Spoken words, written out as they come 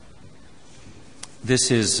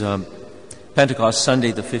This is Pentecost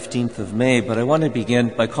Sunday, the 15th of May, but I want to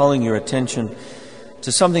begin by calling your attention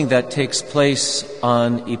to something that takes place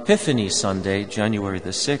on Epiphany Sunday, January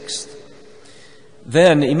the 6th.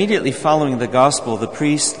 Then, immediately following the gospel, the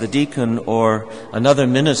priest, the deacon, or another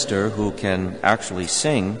minister who can actually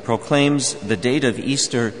sing proclaims the date of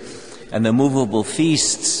Easter and the movable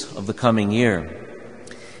feasts of the coming year.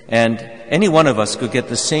 And any one of us could get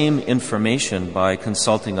the same information by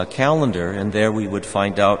consulting a calendar, and there we would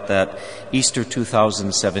find out that Easter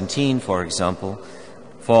 2017, for example,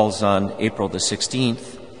 falls on April the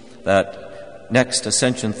 16th, that next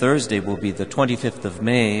Ascension Thursday will be the 25th of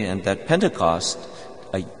May, and that Pentecost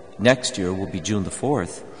next year will be June the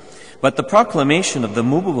 4th. But the proclamation of the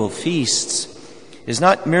movable feasts is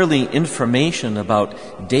not merely information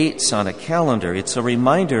about dates on a calendar. It's a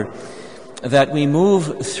reminder that we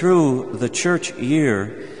move through the church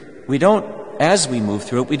year. As we move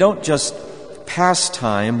through it, we don't just pass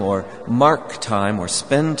time or mark time or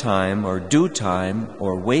spend time or do time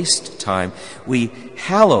or waste time. We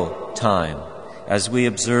hallow time as we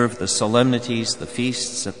observe the solemnities, the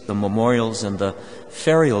feasts, the memorials, and the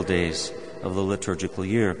ferial days of the liturgical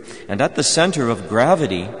year. And at the center of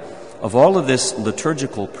gravity of all of this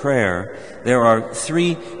liturgical prayer, there are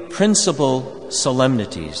three principal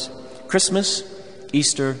solemnities: Christmas,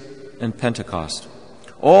 Easter, and Pentecost.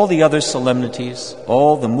 All the other solemnities,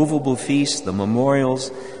 all the movable feasts, the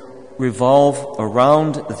memorials, revolve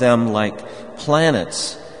around them like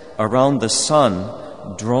planets around the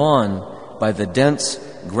sun, drawn by the dense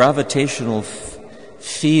gravitational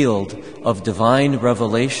field of divine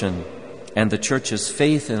revelation and the Church's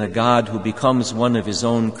faith in a God who becomes one of his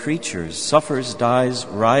own creatures, suffers, dies,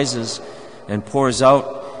 rises, and pours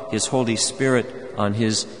out his Holy Spirit on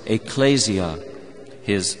his ecclesia,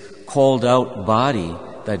 his called-out body,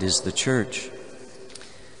 that is the church.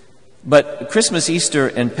 But Christmas, Easter,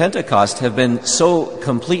 and Pentecost have been so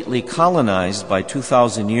completely colonized by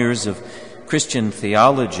 2,000 years of Christian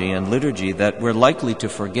theology and liturgy that we're likely to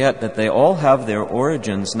forget that they all have their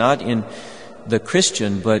origins not in the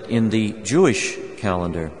Christian but in the Jewish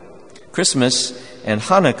calendar. Christmas and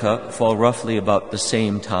Hanukkah fall roughly about the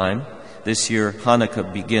same time. This year,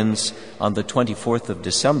 Hanukkah begins on the 24th of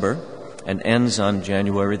December and ends on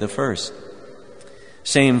January the 1st.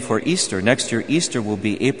 Same for Easter. Next year, Easter will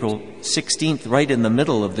be April 16th, right in the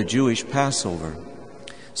middle of the Jewish Passover.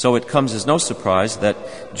 So it comes as no surprise that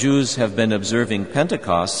Jews have been observing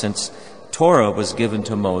Pentecost since Torah was given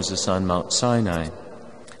to Moses on Mount Sinai.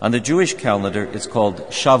 On the Jewish calendar, it's called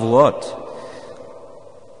Shavuot,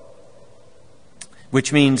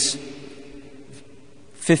 which means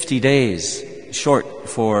 50 days, short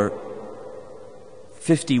for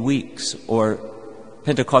 50 weeks, or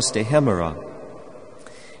Pentecoste Hemera.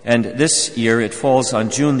 And this year it falls on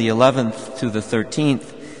June the 11th through the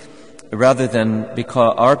 13th, rather than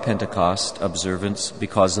because our Pentecost observance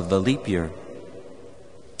because of the leap year.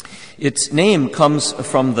 Its name comes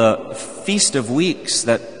from the Feast of Weeks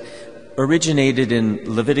that originated in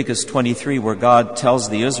Leviticus 23, where God tells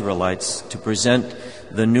the Israelites to present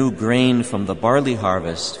the new grain from the barley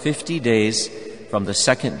harvest 50 days from the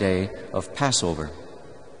second day of Passover.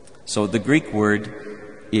 So the Greek word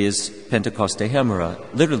is Pentecoste Hemera,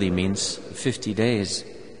 literally means 50 days.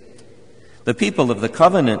 The people of the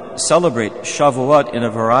covenant celebrate Shavuot in a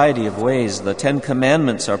variety of ways. The 10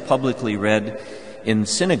 Commandments are publicly read in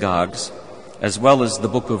synagogues, as well as the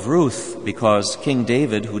book of Ruth, because King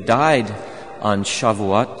David, who died on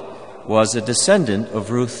Shavuot, was a descendant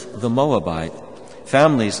of Ruth the Moabite.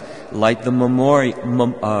 Families light the menorah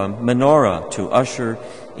to usher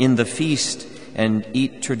in the feast and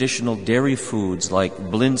eat traditional dairy foods like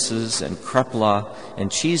blintzes and krepla and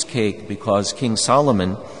cheesecake, because King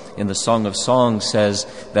Solomon in the Song of Songs says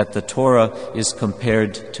that the Torah is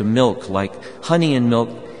compared to milk. Like honey and milk,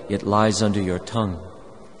 it lies under your tongue.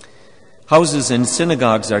 Houses and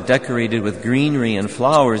synagogues are decorated with greenery and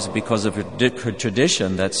flowers because of a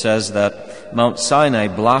tradition that says that Mount Sinai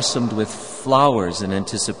blossomed with flowers in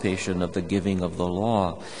anticipation of the giving of the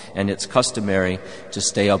law, and it's customary to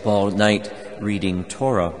stay up all night reading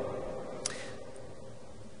Torah.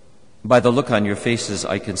 By the look on your faces,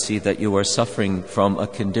 I can see that you are suffering from a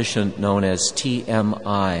condition known as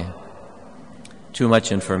TMI, too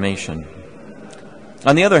much information.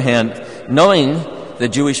 On the other hand, knowing the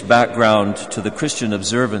Jewish background to the Christian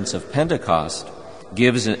observance of Pentecost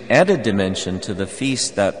gives an added dimension to the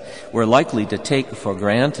feast that we're likely to take for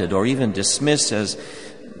granted or even dismiss as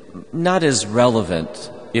not as relevant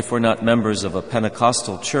if we're not members of a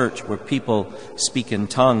Pentecostal church where people speak in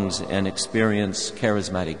tongues and experience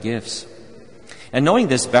charismatic gifts. And knowing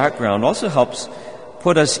this background also helps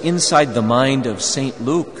put us inside the mind of St.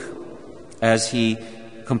 Luke as he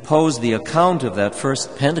composed the account of that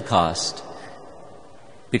first Pentecost,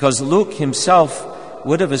 because Luke himself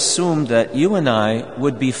would have assumed that you and I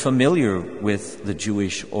would be familiar with the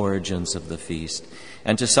Jewish origins of the feast.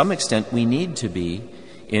 And to some extent we need to be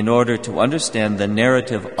in order to understand the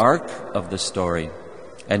narrative arc of the story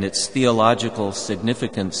and its theological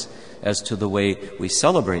significance as to the way we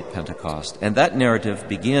celebrate Pentecost. And that narrative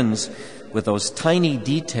begins with those tiny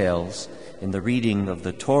details in the reading of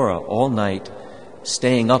the Torah all night,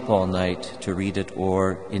 staying up all night to read it,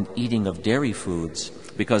 or in eating of dairy foods.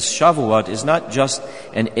 Because Shavuot is not just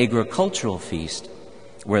an agricultural feast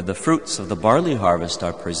where the fruits of the barley harvest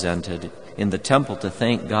are presented in the temple to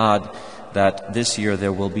thank God that this year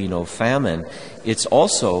there will be no famine. It's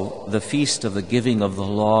also the feast of the giving of the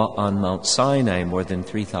law on Mount Sinai more than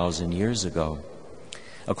 3,000 years ago.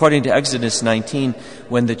 According to Exodus 19,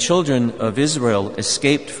 when the children of Israel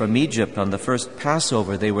escaped from Egypt on the first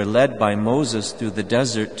Passover, they were led by Moses through the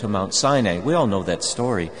desert to Mount Sinai. We all know that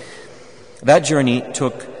story. That journey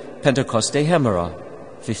took Pentecost Hemera,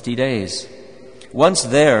 50 days. Once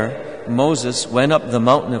there, Moses went up the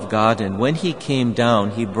mountain of God, and when he came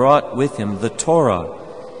down, he brought with him the Torah,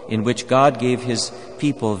 in which God gave his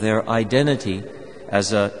people their identity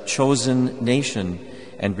as a chosen nation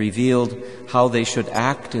and revealed how they should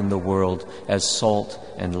act in the world as salt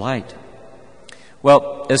and light.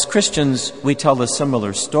 Well, as Christians, we tell a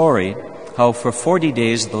similar story, how for 40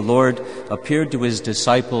 days the Lord appeared to his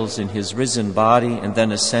disciples in his risen body and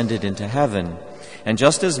then ascended into heaven. And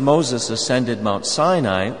just as Moses ascended Mount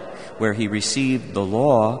Sinai, where he received the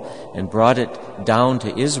law and brought it down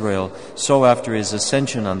to Israel, so after his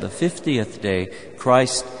ascension on the 50th day,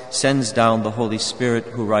 Christ sends down the Holy Spirit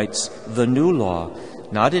who writes the new law,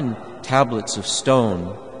 not in tablets of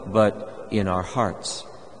stone, but in our hearts.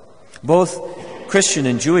 Both Christian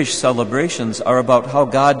and Jewish celebrations are about how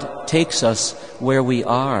God takes us where we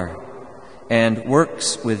are and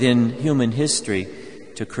works within human history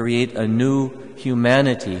to create a new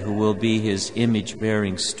humanity who will be his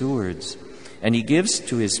image-bearing stewards. And he gives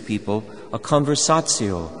to his people a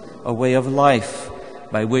conversatio, a way of life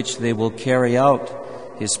by which they will carry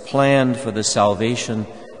out his plan for the salvation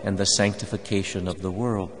and the sanctification of the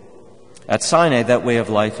world. At Sinai, that way of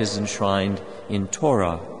life is enshrined in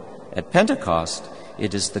Torah. At Pentecost,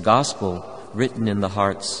 it is the gospel written in the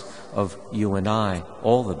hearts of you and I,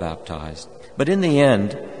 all the baptized. But in the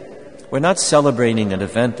end, we're not celebrating an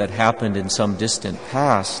event that happened in some distant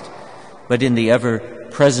past, but in the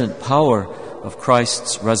ever-present power of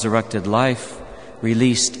Christ's resurrected life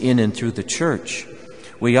released in and through the church.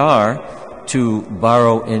 We are, to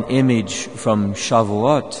borrow an image from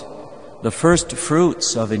Shavuot, the first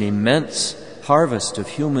fruits of an immense harvest of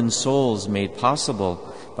human souls made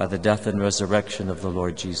possible by the death and resurrection of the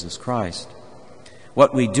Lord Jesus Christ.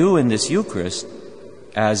 What we do in this Eucharist,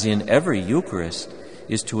 as in every Eucharist,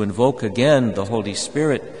 is to invoke again the Holy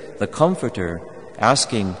Spirit, the Comforter,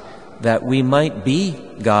 asking that we might be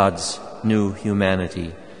God's new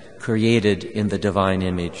humanity, created in the divine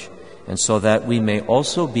image, and so that we may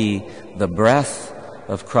also be the breath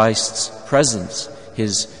of Christ's presence,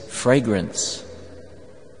 his fragrance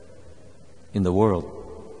in the world.